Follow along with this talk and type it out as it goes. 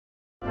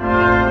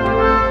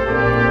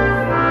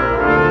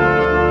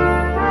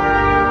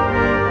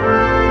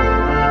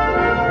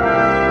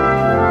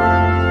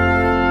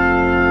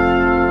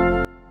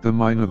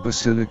minor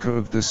basilica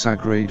of the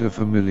Sagrada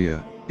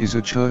Familia, is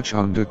a church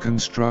under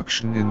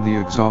construction in the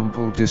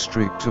example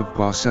district of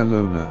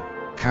Barcelona,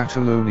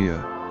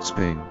 Catalonia,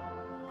 Spain.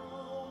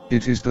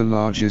 It is the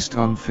largest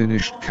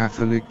unfinished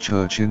Catholic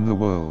church in the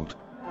world.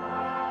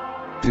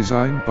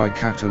 Designed by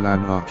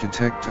Catalan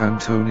architect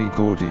Antoni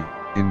Gaudí,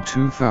 in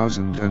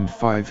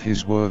 2005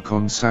 his work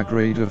on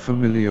Sagrada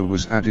Familia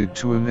was added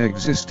to an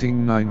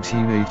existing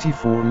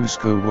 1984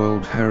 UNESCO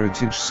World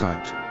Heritage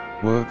Site,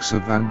 Works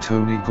of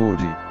Antoni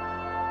Gaudí.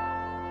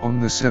 On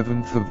the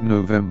 7th of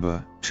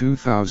November,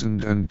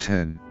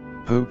 2010,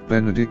 Pope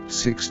Benedict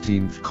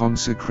XVI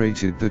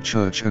consecrated the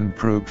church and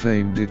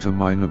proclaimed it a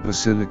minor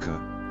basilica.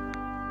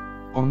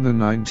 On the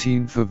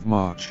 19th of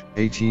March,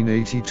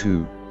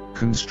 1882,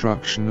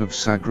 construction of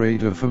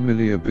Sagrada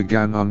Familia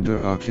began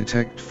under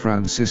architect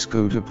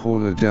Francisco de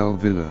Paula del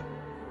Villa.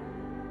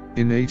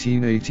 In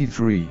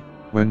 1883,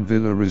 when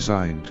Villa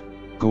resigned,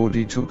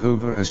 Gaudí took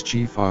over as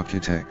chief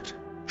architect,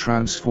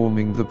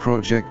 transforming the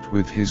project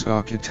with his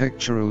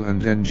architectural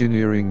and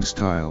engineering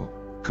style,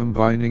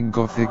 combining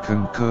Gothic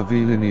and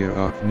curvilinear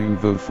Art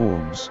Nouveau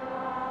forms.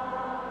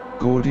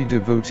 Gaudí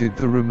devoted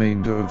the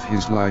remainder of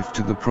his life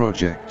to the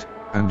project,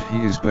 and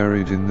he is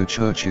buried in the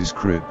church's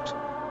crypt.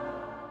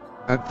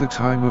 At the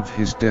time of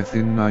his death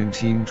in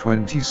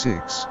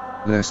 1926,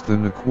 less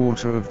than a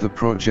quarter of the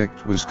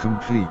project was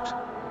complete.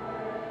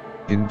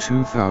 In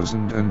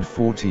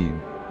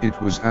 2014, it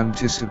was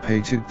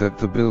anticipated that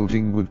the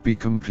building would be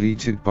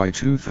completed by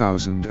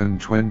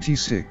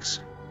 2026,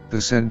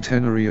 the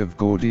centenary of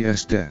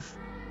Gaudí's death.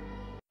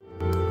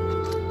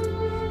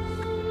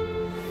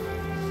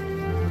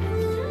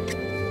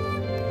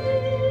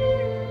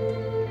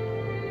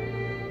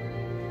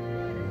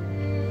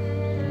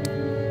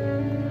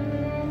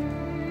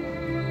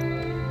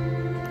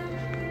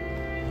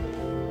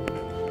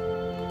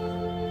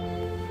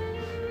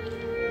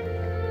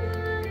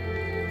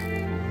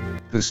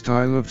 The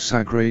style of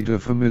Sagrada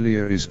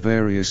Familia is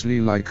variously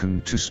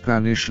likened to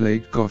Spanish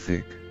Late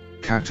Gothic,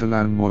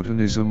 Catalan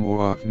Modernism or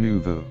Art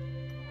Nouveau.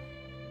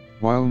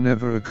 While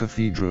never a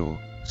cathedral,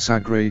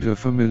 Sagrada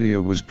Familia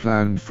was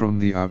planned from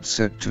the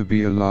outset to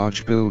be a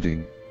large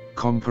building,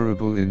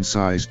 comparable in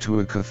size to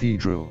a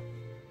cathedral.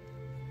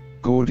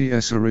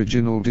 Gaudí's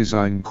original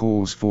design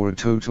calls for a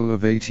total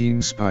of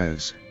 18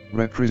 spires,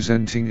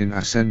 representing in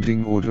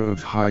ascending order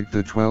of height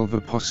the 12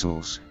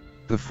 apostles,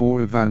 the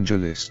 4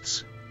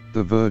 evangelists,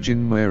 the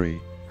Virgin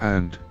Mary,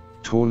 and,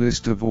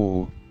 tallest of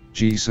all,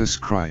 Jesus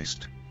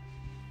Christ.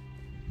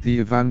 The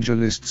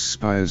evangelists'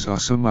 spires are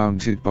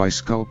surmounted by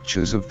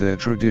sculptures of their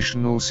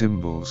traditional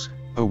symbols,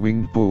 a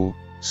winged bull,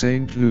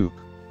 Saint Luke,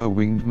 a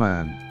winged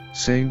man,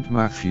 Saint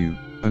Matthew,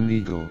 an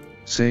eagle,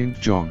 Saint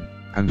John,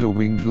 and a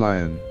winged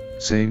lion,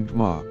 Saint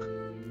Mark.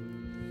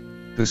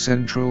 The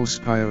central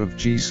spire of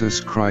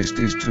Jesus Christ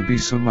is to be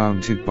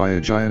surmounted by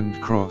a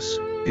giant cross,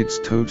 its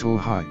total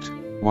height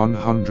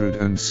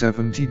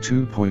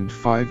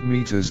 172.5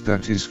 meters,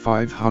 that is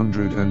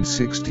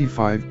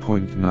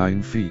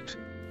 565.9 feet.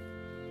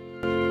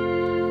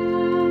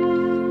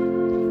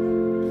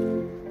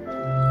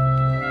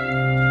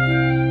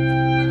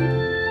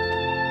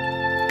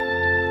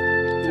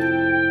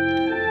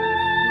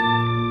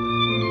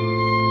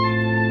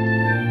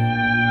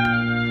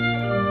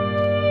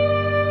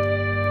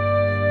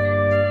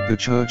 The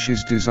church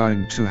is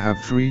designed to have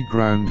 3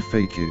 ground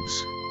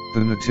facades,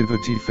 the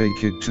Nativity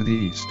facade to the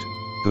east,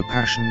 the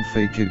Passion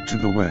facade to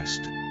the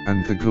west,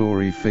 and the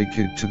Glory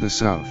facade to the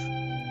south.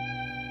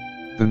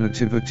 The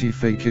Nativity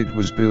facade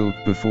was built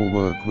before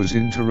work was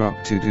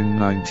interrupted in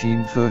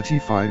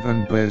 1935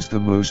 and bears the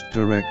most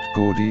direct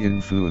Gaudí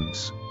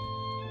influence.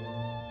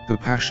 The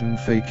Passion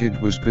facade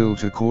was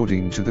built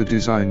according to the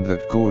design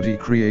that Gaudí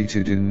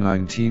created in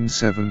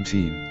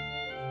 1917.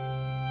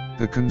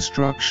 The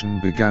construction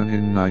began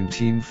in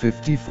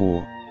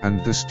 1954,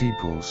 and the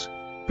steeples,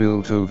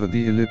 built over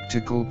the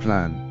elliptical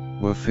plan,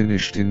 were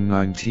finished in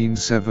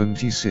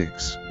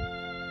 1976.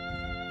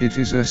 It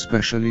is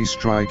especially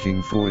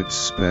striking for its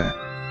spare,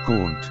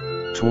 gaunt,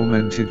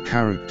 tormented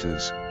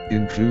characters,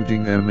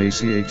 including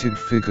emaciated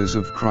figures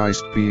of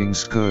Christ being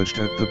scourged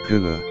at the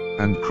pillar,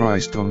 and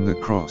Christ on the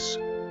cross.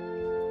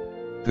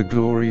 The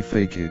Glory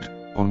facade,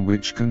 on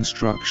which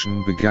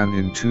construction began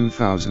in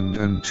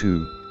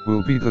 2002,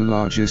 will be the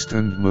largest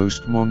and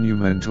most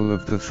monumental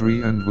of the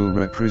 3 and will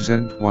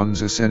represent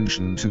one's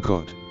ascension to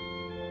God.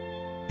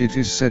 It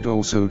is said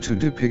also to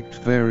depict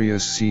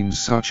various scenes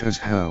such as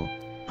hell,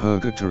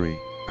 purgatory,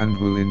 and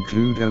will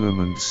include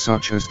elements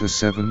such as the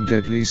 7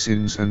 deadly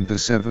sins and the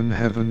 7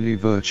 heavenly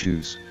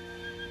virtues.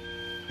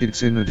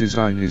 Its inner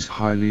design is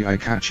highly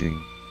eye-catching.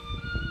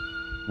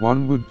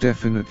 One would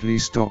definitely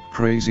stop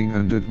praising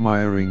and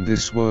admiring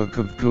this work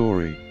of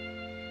glory.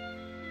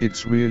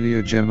 It's really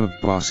a gem of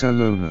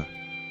Barcelona.